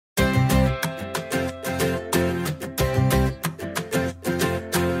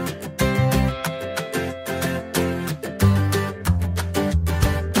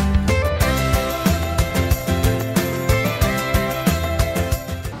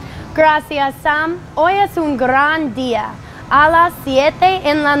Gracias, Sam. Hoy es un gran día. A las 7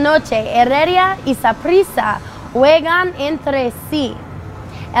 en la noche, Heredia y Saprissa juegan entre sí.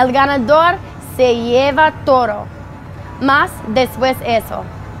 El ganador se lleva todo. Más después eso.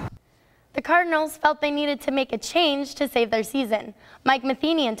 The Cardinals felt they needed to make a change to save their season. Mike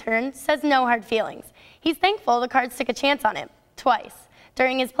Matheny, in turn, says no hard feelings. He's thankful the Cards took a chance on him, twice,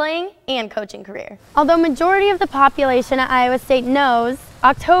 during his playing and coaching career. Although majority of the population at Iowa State knows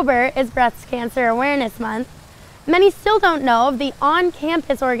October is Breast Cancer Awareness Month, many still don't know of the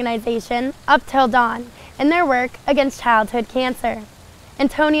on-campus organization Up Till Dawn and their work against childhood cancer.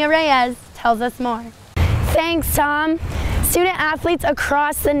 Antonia Reyes tells us more. Thanks, Tom. Student athletes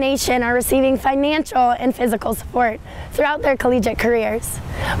across the nation are receiving financial and physical support throughout their collegiate careers.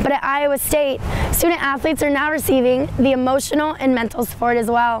 But at Iowa State, student athletes are now receiving the emotional and mental support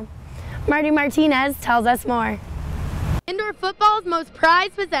as well. Marty Martinez tells us more. Indoor football's most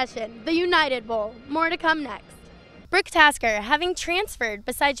prized possession, the United Bowl. More to come next. Brooke Tasker, having transferred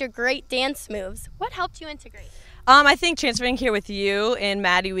besides your great dance moves, what helped you integrate? I think transferring here with you and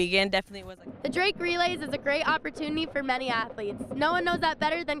Maddie Wiegand definitely was The Drake Relays is a great opportunity for many athletes. No one knows that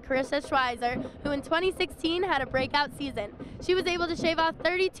better than Carissa Schweizer, who in 2016 had a breakout season. She was able to shave off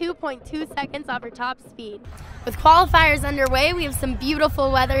 32.2 seconds off her top speed. With qualifiers underway, we have some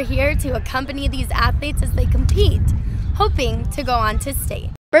beautiful weather here to accompany these athletes as they compete, hoping to go on to state.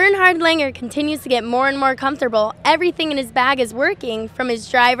 Bernhard Langer continues to get more and more comfortable. Everything in his bag is working, from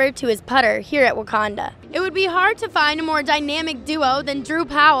his driver to his putter here at Wakanda. It would be hard to find a more dynamic duo than Drew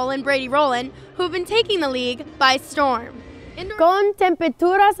Powell and Brady Rowland, who have been taking the league by storm. Con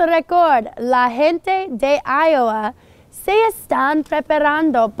temperaturas récord, la gente de Iowa se están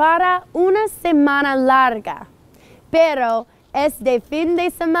preparando para una semana larga. Pero este fin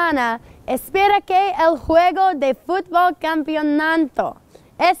de semana espera que el juego de fútbol campeonato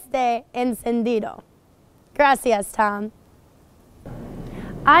esté encendido. Gracias, Tom.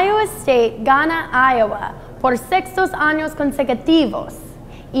 Iowa State gana Iowa por 6 años consecutivos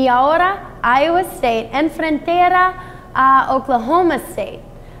y ahora Iowa State enfrentará a Oklahoma State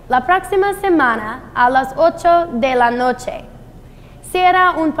la próxima semana a las 8 de la noche.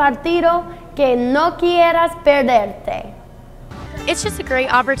 Será un partido que no quieras perderte. It's just a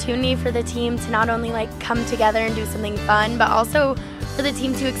great opportunity for the team to not only come together and do something fun, but also for the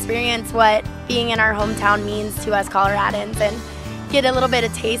team to experience what being in our hometown means to us Coloradans and get a little bit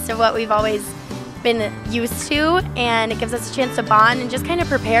of taste of what we've always been used to, and it gives us a chance to bond and just kind of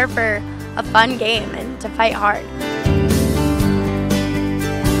prepare for a fun game and to fight hard.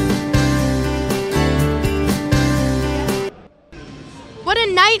 What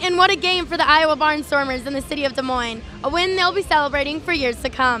a night and what a game for the Iowa Barnstormers in the city of Des Moines, a win they'll be celebrating for years to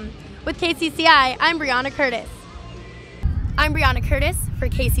come. With KCCI, I'm Brianna Curtis. I'm Brianna Curtis for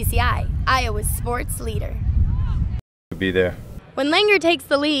KCCI, Iowa's sports leader. Be there. When Langer takes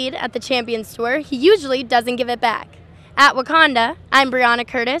the lead at the Champions Tour, he usually doesn't give it back. At Wakanda, I'm Brianna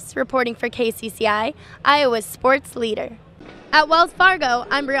Curtis reporting for KCCI, Iowa's sports leader. At Wells Fargo,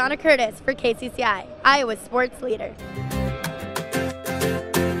 I'm Brianna Curtis for KCCI, Iowa's sports leader.